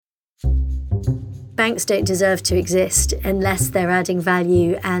banks don't deserve to exist unless they're adding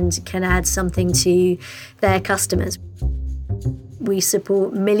value and can add something to their customers. We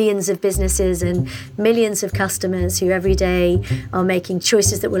support millions of businesses and millions of customers who every day are making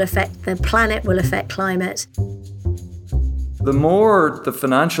choices that will affect the planet, will affect climate. The more the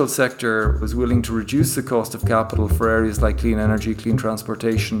financial sector was willing to reduce the cost of capital for areas like clean energy, clean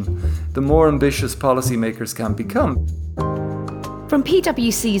transportation, the more ambitious policymakers can become. From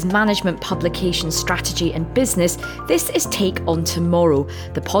PwC's management publication Strategy and Business, this is Take on Tomorrow,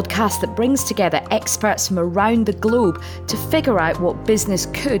 the podcast that brings together experts from around the globe to figure out what business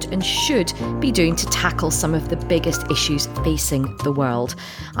could and should be doing to tackle some of the biggest issues facing the world.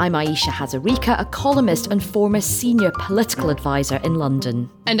 I'm Ayesha a columnist and former senior political advisor in London.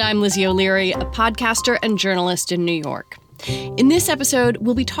 And I'm Lizzie O'Leary, a podcaster and journalist in New York. In this episode,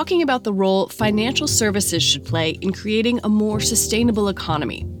 we'll be talking about the role financial services should play in creating a more sustainable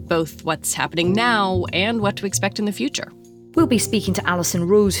economy, both what's happening now and what to expect in the future. We'll be speaking to Alison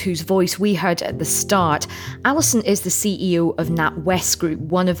Rose, whose voice we heard at the start. Alison is the CEO of NatWest Group,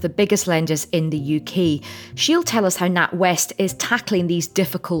 one of the biggest lenders in the UK. She'll tell us how NatWest is tackling these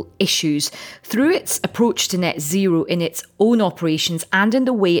difficult issues through its approach to net zero in its own operations and in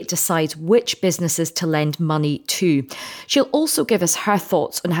the way it decides which businesses to lend money to. She'll also give us her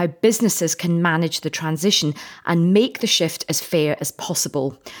thoughts on how businesses can manage the transition and make the shift as fair as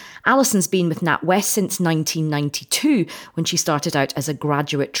possible. Alison's been with NatWest since 1992, when she started out as a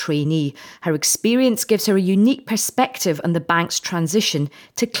graduate trainee. Her experience gives her a unique perspective on the bank's transition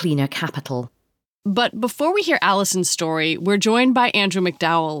to cleaner capital. But before we hear Alison's story, we're joined by Andrew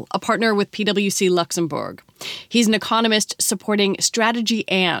McDowell, a partner with PwC Luxembourg. He's an economist supporting Strategy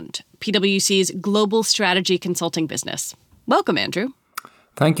and PwC's global strategy consulting business. Welcome, Andrew.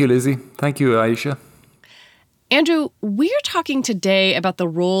 Thank you, Lizzie. Thank you, Ayesha. Andrew, we're talking today about the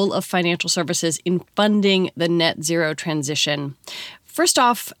role of financial services in funding the net zero transition. First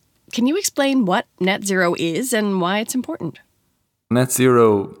off, can you explain what net zero is and why it's important? Net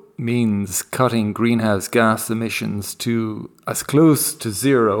zero means cutting greenhouse gas emissions to as close to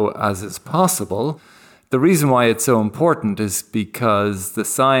zero as is possible. The reason why it's so important is because the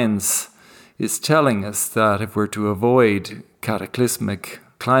science is telling us that if we're to avoid cataclysmic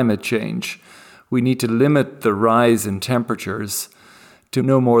climate change, we need to limit the rise in temperatures to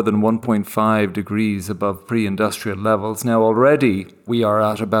no more than 1.5 degrees above pre-industrial levels. Now, already we are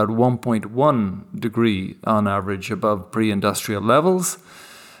at about 1.1 degree on average above pre-industrial levels.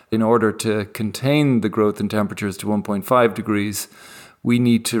 In order to contain the growth in temperatures to 1.5 degrees, we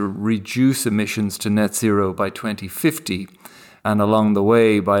need to reduce emissions to net zero by 2050 and along the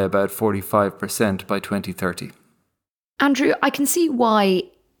way by about 45% by 2030. Andrew, I can see why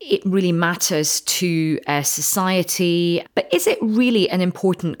it really matters to society, but is it really an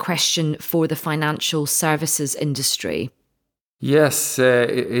important question for the financial services industry? Yes,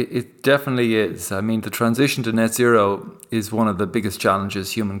 it definitely is. I mean, the transition to net zero is one of the biggest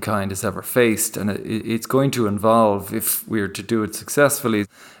challenges humankind has ever faced, and it's going to involve, if we're to do it successfully,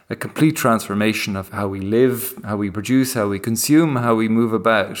 a complete transformation of how we live, how we produce, how we consume, how we move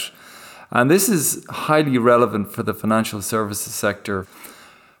about. And this is highly relevant for the financial services sector.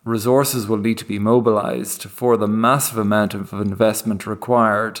 Resources will need to be mobilized for the massive amount of investment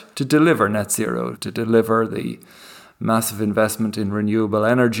required to deliver net zero, to deliver the massive investment in renewable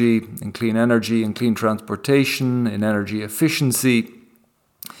energy, in clean transportation, in energy efficiency,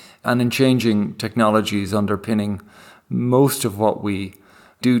 and in changing technologies underpinning most of what we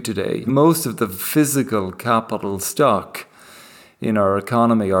do today. Most of the physical capital stock in our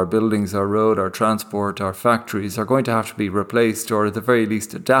economy, our buildings, our road, our transport, our factories are going to have to be replaced or at the very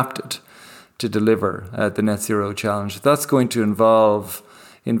least adapted to deliver the net zero challenge. That's going to involve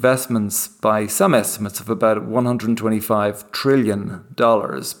investments by some estimates of about $125 trillion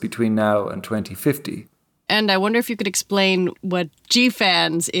between now and 2050. And I wonder if you could explain what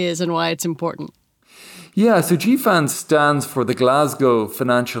GFANZ is and why it's important. Yeah, so GFANZ stands for the Glasgow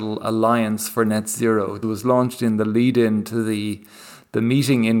Financial Alliance for Net Zero. It was launched in the lead-in to the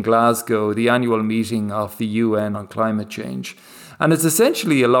meeting in Glasgow, the annual meeting of the UN on climate change. And it's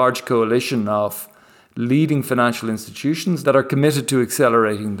essentially a large coalition of leading financial institutions that are committed to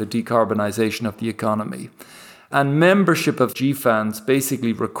accelerating the decarbonisation of the economy. And membership of GFANZ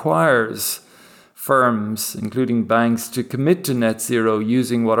basically requires firms, including banks, to commit to net zero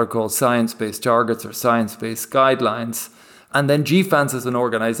using what are called science-based targets or science-based guidelines. And then GFANZ as an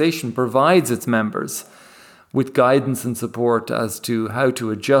organisation provides its members with guidance and support as to how to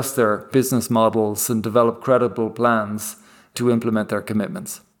adjust their business models and develop credible plans to implement their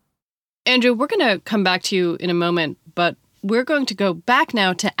commitments. Andrew, we're going to come back to you in a moment, but we're going to go back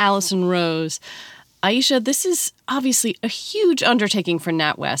now to Alison Rose. Ayesha, this is obviously a huge undertaking for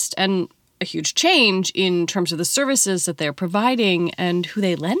NatWest and a huge change in terms of the services that they're providing and who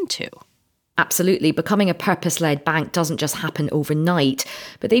they lend to. Absolutely. Becoming a purpose-led bank doesn't just happen overnight,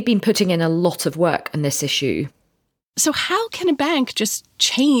 but they've been putting in a lot of work on this issue. So how can a bank just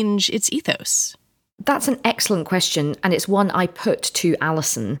change its ethos? That's an excellent question, and it's one I put to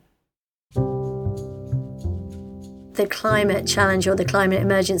Alison. The climate challenge or the climate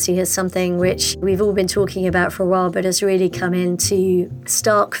emergency is something which we've all been talking about for a while, but has really come into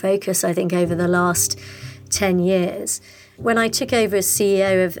stark focus, I think, over the last 10 years. When I took over as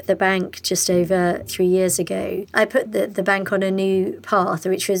CEO of the bank just over 3 years ago, I put the bank on a new path,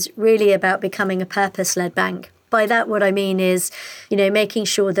 which was really about becoming a purpose-led bank. By that, what I mean is, making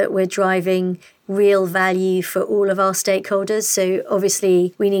sure that we're driving real value for all of our stakeholders. So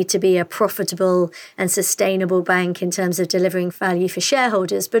obviously we need to be a profitable and sustainable bank in terms of delivering value for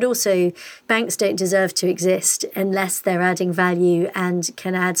shareholders, but also banks don't deserve to exist unless they're adding value and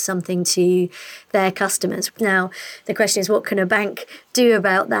can add something to their customers. Now, the question is, what can a bank do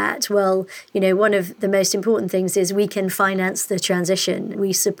about that? Well, one of the most important things is we can finance the transition.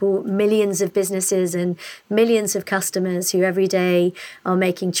 We support millions of businesses and millions of customers who every day are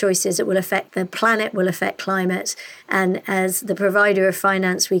making choices that will affect the planet, will affect climate. And as the provider of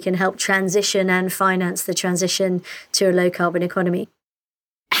finance, we can help transition and finance the transition to a low carbon economy.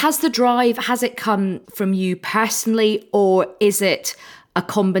 Has it come from you personally, or is it a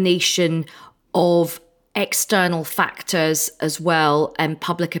combination of external factors as well and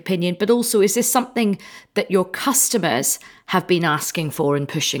public opinion? But also, is this something that your customers have been asking for and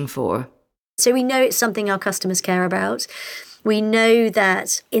pushing for? So we know it's something our customers care about. We know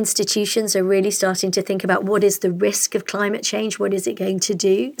that institutions are really starting to think about what is the risk of climate change, what is it going to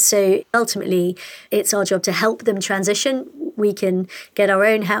do? So ultimately, it's our job to help them transition. We can get our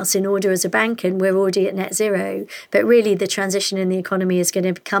own house in order as a bank, and we're already at net zero. But really, the transition in the economy is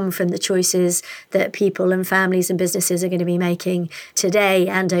going to come from the choices that people and families and businesses are going to be making today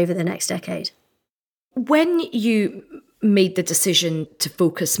and over the next decade. When you made the decision to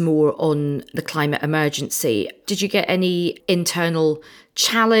focus more on the climate emergency, did you get any internal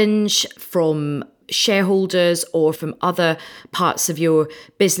challenge from shareholders or from other parts of your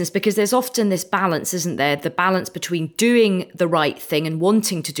business? Because there's often this balance, isn't there? The balance between doing the right thing and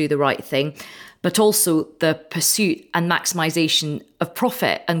wanting to do the right thing, but also the pursuit and maximization of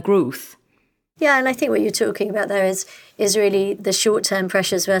profit and growth. Yeah, and I think what you're talking about there is really the short-term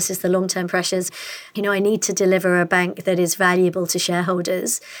pressures versus the long-term pressures. I need to deliver a bank that is valuable to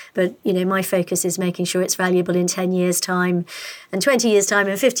shareholders, but, my focus is making sure it's valuable in 10 years' time and 20 years' time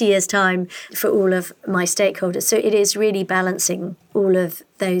and 50 years' time for all of my stakeholders. So it is really balancing all of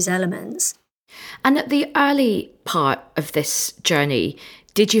those elements. And at the early part of this journey,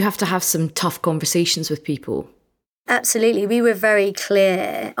 did you have to have some tough conversations with people? Absolutely. We were very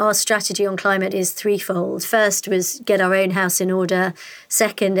clear. Our strategy on climate is threefold. First was get our own house in order.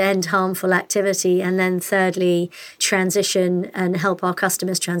 Second, end harmful activity. And then thirdly, transition and help our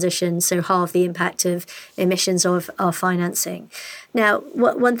customers transition, so halve the impact of emissions of our financing. Now,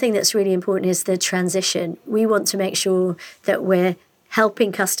 one thing that's really important is the transition. We want to make sure that we're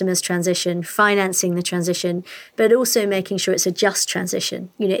helping customers transition, financing the transition, but also making sure it's a just transition.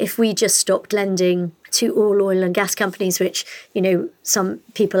 If we just stopped lending to all oil and gas companies, which, some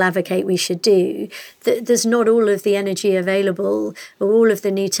people advocate we should do, there's not all of the energy available or all of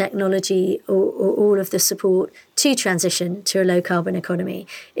the new technology or all of the support to transition to a low carbon economy.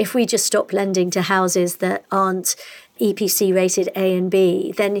 If we just stop lending to houses that aren't EPC rated A and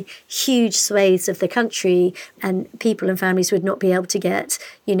B, then huge swathes of the country and people and families would not be able to get,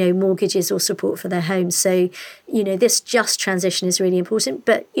 mortgages or support for their homes. So, this just transition is really important.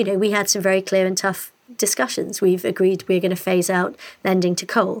 But, we had some very clear and tough discussions. We've agreed we're going to phase out lending to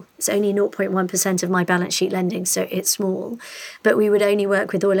coal. It's only 0.1% of my balance sheet lending, so it's small. But we would only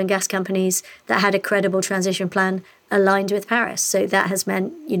work with oil and gas companies that had a credible transition plan aligned with Paris. So that has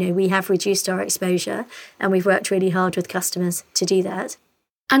meant, we have reduced our exposure, and we've worked really hard with customers to do that.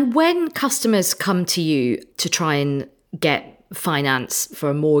 And when customers come to you to try and get finance for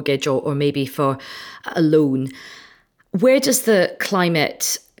a mortgage or maybe for a loan, where does the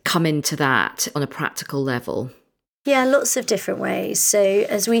climate come into that on a practical level? Yeah, lots of different ways. So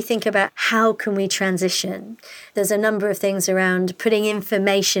as we think about how can we transition, there's a number of things around putting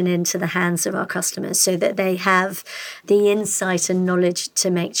information into the hands of our customers so that they have the insight and knowledge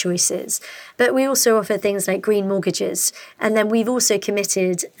to make choices. But we also offer things like green mortgages. And then we've also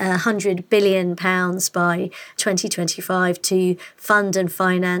committed £100 billion by 2025 to fund and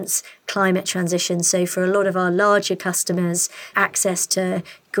finance climate transition. So for a lot of our larger customers, access to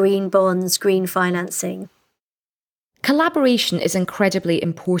green bonds, green financing. Collaboration is incredibly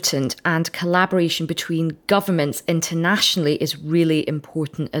important, and collaboration between governments internationally is really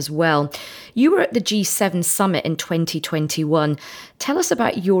important as well. You were at the G7 summit in 2021. Tell us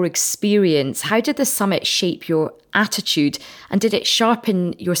about your experience. How did the summit shape your attitude, and did it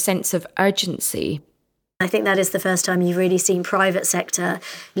sharpen your sense of urgency? I think that is the first time you've really seen private sector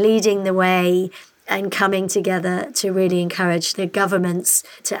leading the way and coming together to really encourage the governments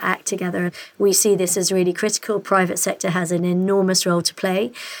to act together. We see this as really critical. Private sector has an enormous role to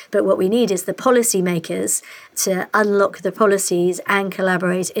play, but what we need is the policymakers to unlock the policies and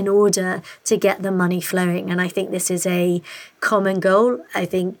collaborate in order to get the money flowing. And I think this is a common goal. I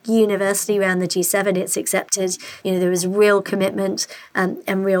think universally around the G7, it's accepted. There was real commitment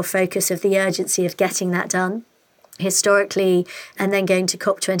and real focus of the urgency of getting that done. Historically, and then going to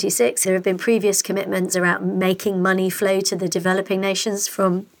COP26, there have been previous commitments around making money flow to the developing nations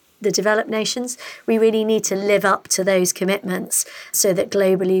from the developed nations. We really need to live up to those commitments so that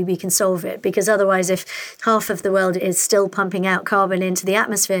globally we can solve it. Because otherwise, if half of the world is still pumping out carbon into the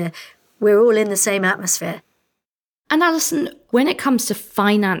atmosphere, we're all in the same atmosphere. And Alison, when it comes to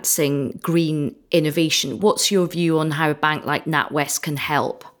financing green innovation, what's your view on how a bank like NatWest can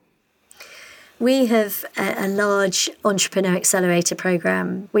help? We have a large entrepreneur accelerator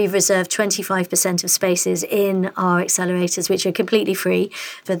program. We've reserved 25% of spaces in our accelerators, which are completely free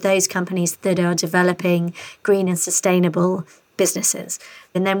for those companies that are developing green and sustainable businesses.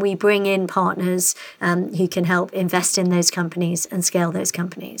 And then we bring in partners who can help invest in those companies and scale those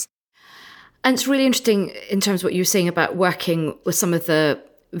companies. And it's really interesting in terms of what you were saying about working with some of the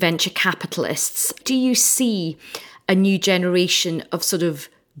venture capitalists. Do you see a new generation of sort of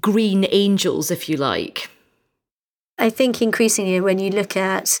green angels, if you like? I think increasingly when you look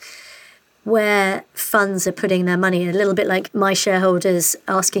at where funds are putting their money, a little bit like my shareholders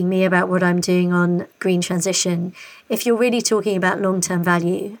asking me about what I'm doing on green transition, if you're really talking about long-term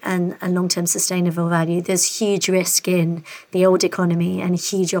value and long-term sustainable value, there's huge risk in the old economy and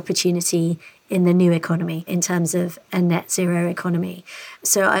huge opportunity in the new economy in terms of a net zero economy.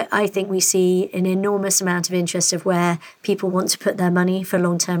 So I think we see an enormous amount of interest of where people want to put their money for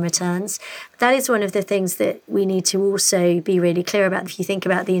long-term returns. That is one of the things that we need to also be really clear about. If you think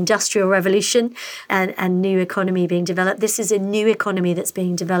about the Industrial Revolution and new economy being developed, this is a new economy that's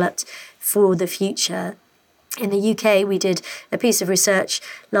being developed for the future. In the UK, we did a piece of research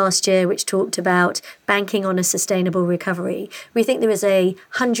last year which talked about banking on a sustainable recovery. We think there is a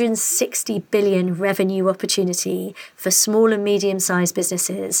 160 billion revenue opportunity for small and medium-sized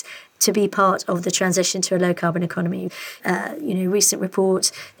businesses to be part of the transition to a low-carbon economy. Recent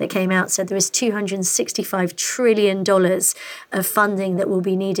report that came out said there is $265 trillion of funding that will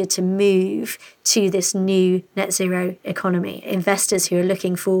be needed to move to this new net zero economy. Investors who are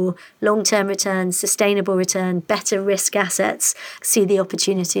looking for long-term returns, sustainable return, better risk assets, see the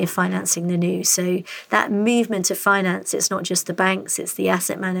opportunity of financing the new. So that movement of finance, it's not just the banks, it's the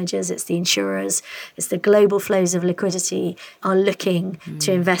asset managers, it's the insurers, it's the global flows of liquidity are looking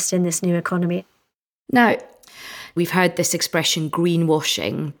to invest in this new economy. Now, we've heard this expression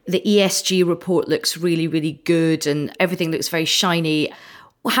greenwashing. The ESG report looks really, really good and everything looks very shiny.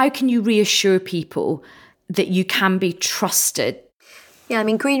 How can you reassure people that you can be trusted? Yeah,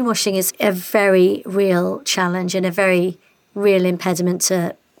 greenwashing is a very real challenge and a very real impediment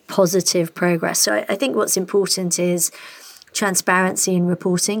to positive progress. So I think what's important is transparency in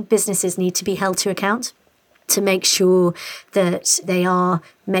reporting. Businesses need to be held to account to make sure that they are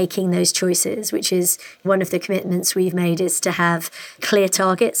making those choices, which is one of the commitments we've made, is to have clear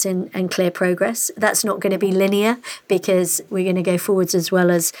targets and clear progress. That's not going to be linear because we're going to go forwards as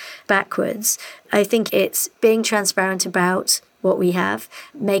well as backwards. I think it's being transparent about what we have,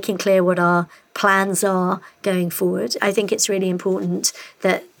 making clear what our plans are going forward. I think it's really important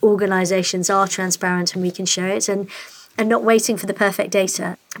that organisations are transparent and we can show it. And and not waiting for the perfect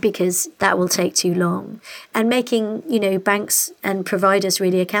data, because that will take too long. And making, banks and providers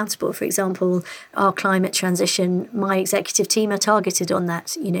really accountable. For example, our climate transition, my executive team are targeted on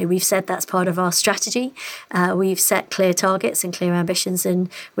that. We've said that's part of our strategy. We've set clear targets and clear ambitions, and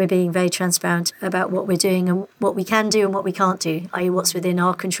we're being very transparent about what we're doing and what we can do and what we can't do, i.e. what's within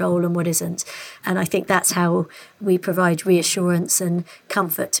our control and what isn't. And I think that's how we provide reassurance and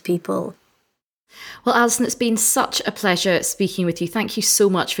comfort to people. Well, Alison, it's been such a pleasure speaking with you. Thank you so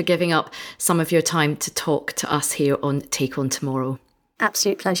much for giving up some of your time to talk to us here on Take On Tomorrow.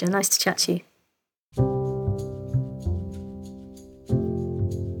 Absolute pleasure. Nice to chat to you.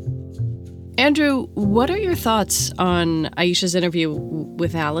 Andrew, what are your thoughts on Ayesha's interview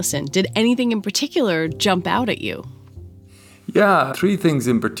with Alison? Did anything in particular jump out at you? Yeah, 3 things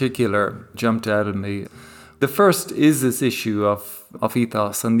in particular jumped out at me. The first is this issue of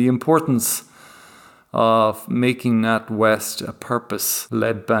ethos and the importance of making NatWest a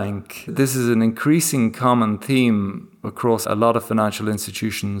purpose-led bank. This is an increasing common theme across a lot of financial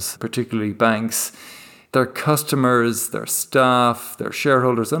institutions, particularly banks. Their customers, their staff, their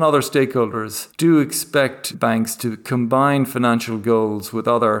shareholders and other stakeholders do expect banks to combine financial goals with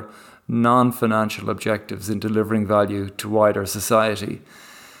other non-financial objectives in delivering value to wider society.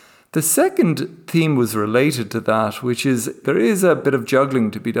 The second theme was related to that, which is there is a bit of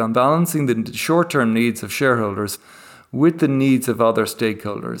juggling to be done, balancing the short-term needs of shareholders with the needs of other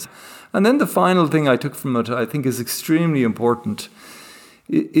stakeholders. And then the final thing I took from it, I think is extremely important,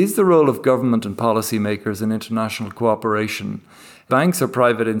 is the role of government and policymakers in international cooperation. Banks are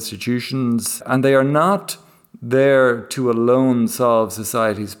private institutions, and they are not there to alone solve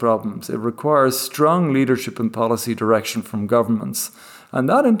society's problems. It requires strong leadership and policy direction from governments. And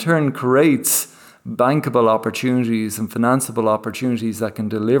that in turn creates bankable opportunities and financeable opportunities that can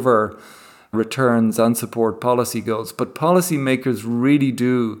deliver returns and support policy goals. But policymakers really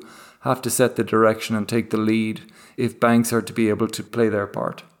do have to set the direction and take the lead if banks are to be able to play their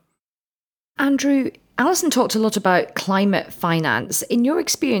part. Andrew, Alison talked a lot about climate finance. In your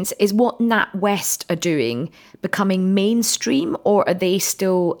experience, is what NatWest are doing becoming mainstream, or are they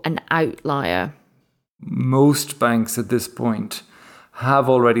still an outlier? Most banks at this point have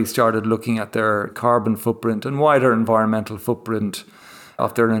already started looking at their carbon footprint and wider environmental footprint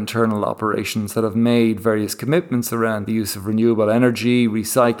of their internal operations, that have made various commitments around the use of renewable energy,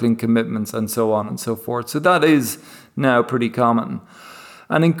 recycling commitments, and so on and so forth. So that is now pretty common.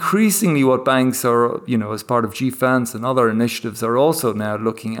 And increasingly what banks are, as part of GFANS and other initiatives are also now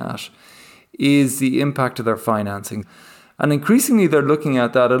looking at is the impact of their financing. And increasingly they're looking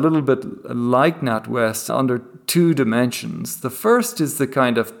at that a little bit like NatWest under 2 dimensions. The first is the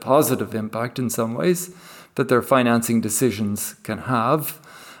kind of positive impact in some ways that their financing decisions can have.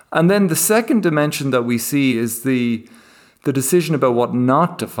 And then the second dimension that we see is the decision about what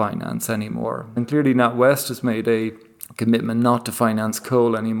not to finance anymore. And clearly NatWest has made a commitment not to finance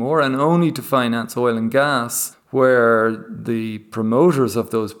coal anymore and only to finance oil and gas, where the promoters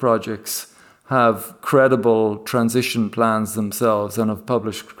of those projects have credible transition plans themselves and have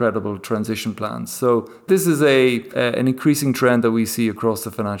published credible transition plans. So this is an increasing trend that we see across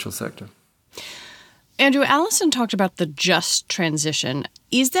the financial sector. Andrew, Alison talked about the just transition.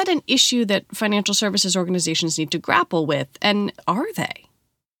 Is that an issue that financial services organizations need to grapple with? And are they?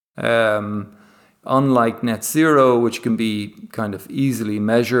 Unlike net zero, which can be kind of easily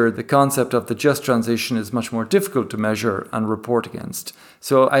measured, the concept of the just transition is much more difficult to measure and report against.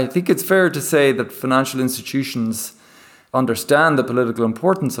 So I think it's fair to say that financial institutions understand the political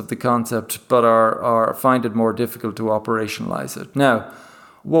importance of the concept, but find it more difficult to operationalize it. Now,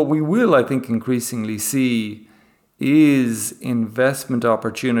 what we will, I think, increasingly see is investment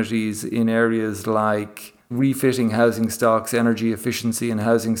opportunities in areas like refitting housing stocks, energy efficiency in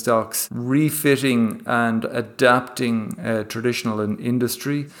housing stocks, refitting and adapting traditional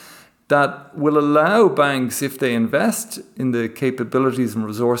industry that will allow banks, if they invest in the capabilities and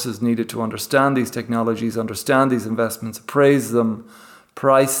resources needed to understand these technologies, understand these investments, appraise them,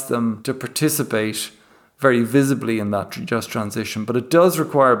 price them, to participate very visibly in that just transition. But it does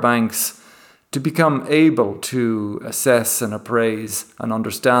require banks to become able to assess and appraise and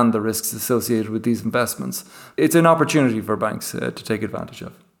understand the risks associated with these investments. It's an opportunity for banks to take advantage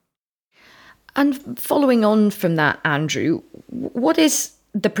of. And following on from that, Andrew, what is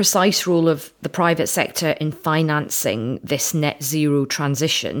the precise role of the private sector in financing this net zero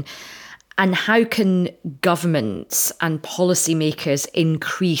transition? And how can governments and policymakers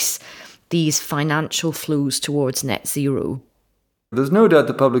increase these financial flows towards net zero? There's no doubt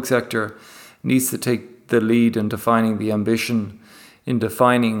the public sector needs to take the lead in defining the ambition, in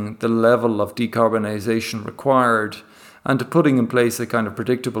defining the level of decarbonisation required, and to putting in place a kind of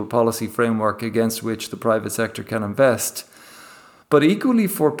predictable policy framework against which the private sector can invest. But equally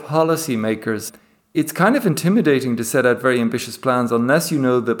for policymakers, it's kind of intimidating to set out very ambitious plans unless you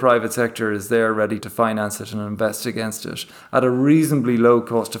know the private sector is there ready to finance it and invest against it at a reasonably low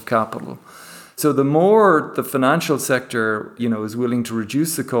cost of capital. So the more the financial sector, is willing to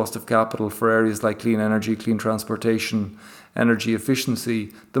reduce the cost of capital for areas like clean energy, clean transportation, energy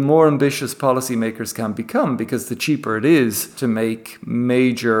efficiency, the more ambitious policymakers can become, because the cheaper it is to make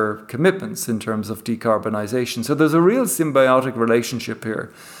major commitments in terms of decarbonisation. So there's a real symbiotic relationship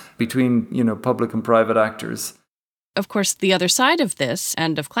here between, public and private actors. Of course, the other side of this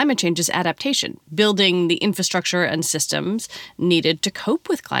and of climate change is adaptation, building the infrastructure and systems needed to cope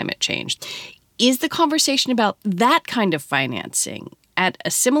with climate change. Is the conversation about that kind of financing at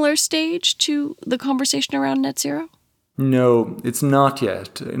a similar stage to the conversation around net zero? No, it's not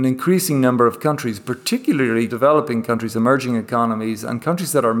yet. An increasing number of countries, particularly developing countries, emerging economies, and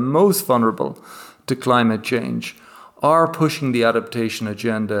countries that are most vulnerable to climate change, are pushing the adaptation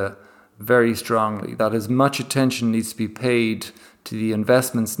agenda very strongly. That as much attention needs to be paid to the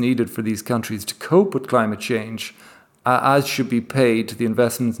investments needed for these countries to cope with climate change, as should be paid to the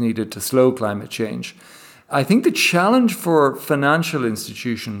investments needed to slow climate change. I think the challenge for financial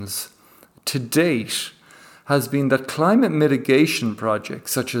institutions to date has been that climate mitigation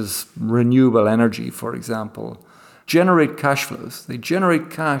projects, such as renewable energy, for example, generate cash flows. They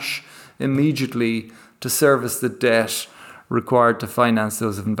generate cash immediately to service the debt required to finance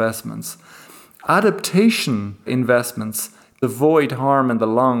those investments. Adaptation investments avoid harm in the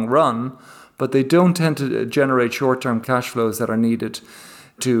long run, but they don't tend to generate short-term cash flows that are needed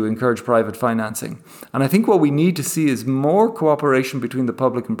to encourage private financing. And I think what we need to see is more cooperation between the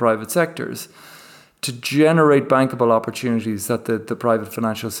public and private sectors to generate bankable opportunities that the private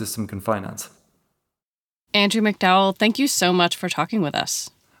financial system can finance. Andrew McDowell, thank you so much for talking with us.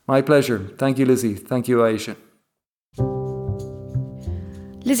 My pleasure. Thank you, Lizzie. Thank you, Ayesha.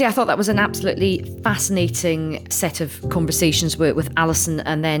 Lizzie, I thought that was an absolutely fascinating set of conversations with Alison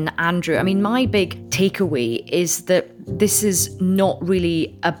and then Andrew. I mean, my big takeaway is that this is not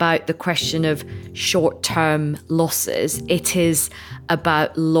really about the question of short-term losses. It is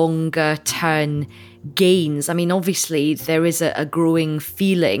about longer-term gains. I mean, obviously, there is a growing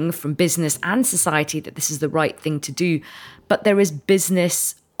feeling from business and society that this is the right thing to do, but there is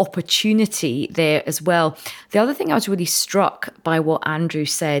business opportunity there as well. The other thing I was really struck by what Andrew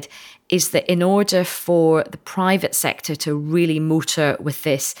said is that in order for the private sector to really motor with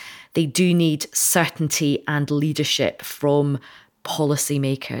this, they do need certainty and leadership from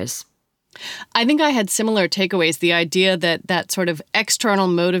policymakers. I think I had similar takeaways. The idea that that sort of external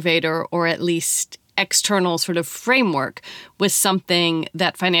motivator, or at least external sort of framework, was something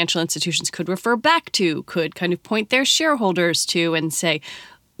that financial institutions could refer back to, could kind of point their shareholders to and say,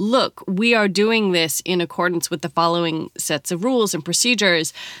 look, we are doing this in accordance with the following sets of rules and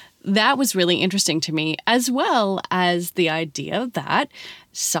procedures. That was really interesting to me, as well as the idea that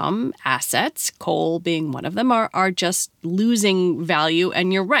some assets, coal being one of them, are just losing value.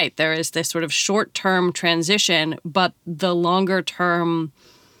 And you're right, there is this sort of short-term transition, but the longer-term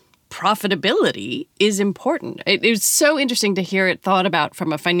profitability is important. It was so interesting to hear it thought about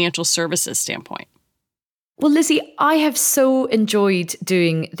from a financial services standpoint. Well, Lizzie, I have so enjoyed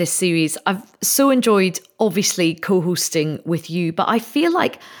doing this series. I've so enjoyed, obviously, co-hosting with you, but I feel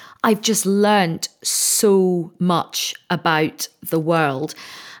like I've just learned so much about the world.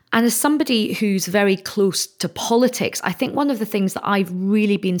 And as somebody who's very close to politics, I think one of the things that I've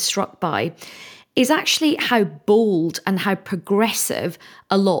really been struck by is actually how bold and how progressive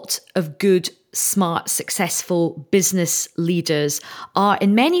a lot of good, smart, successful business leaders are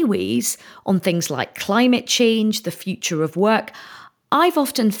in many ways on things like climate change, the future of work. I've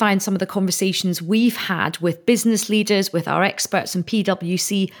often found some of the conversations we've had with business leaders, with our experts in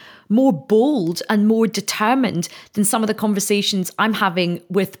PwC, more bold and more determined than some of the conversations I'm having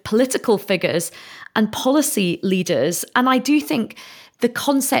with political figures and policy leaders. And I do think the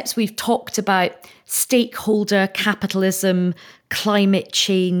concepts we've talked about, stakeholder capitalism, climate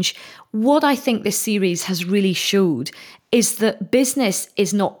change, what I think this series has really showed is that business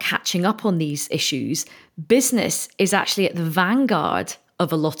is not catching up on these issues. Business is actually at the vanguard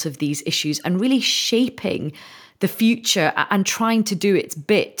of a lot of these issues and really shaping the future and trying to do its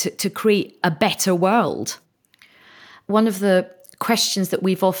bit to create a better world. One of the questions that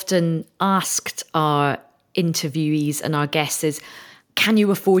we've often asked our interviewees and our guests is, can you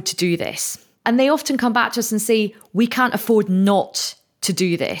afford to do this? And they often come back to us and say, we can't afford not to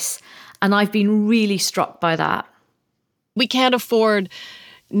do this. And I've been really struck by that. We can't afford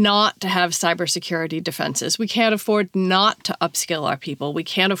not to have cybersecurity defenses. We can't afford not to upskill our people. We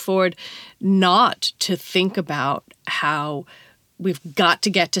can't afford not to think about how we've got to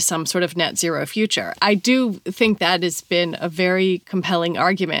get to some sort of net zero future. I do think that has been a very compelling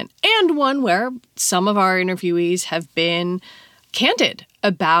argument, and one where some of our interviewees have been candid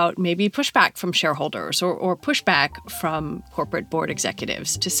about maybe pushback from shareholders or pushback from corporate board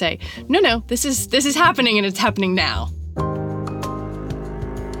executives to say, no, this is happening, and it's happening now.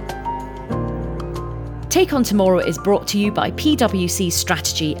 Take On Tomorrow is brought to you by PwC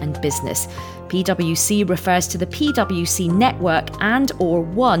Strategy and Business. PwC refers to the PwC network and or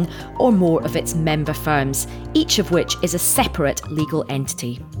one or more of its member firms, each of which is a separate legal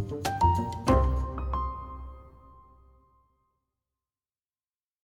entity.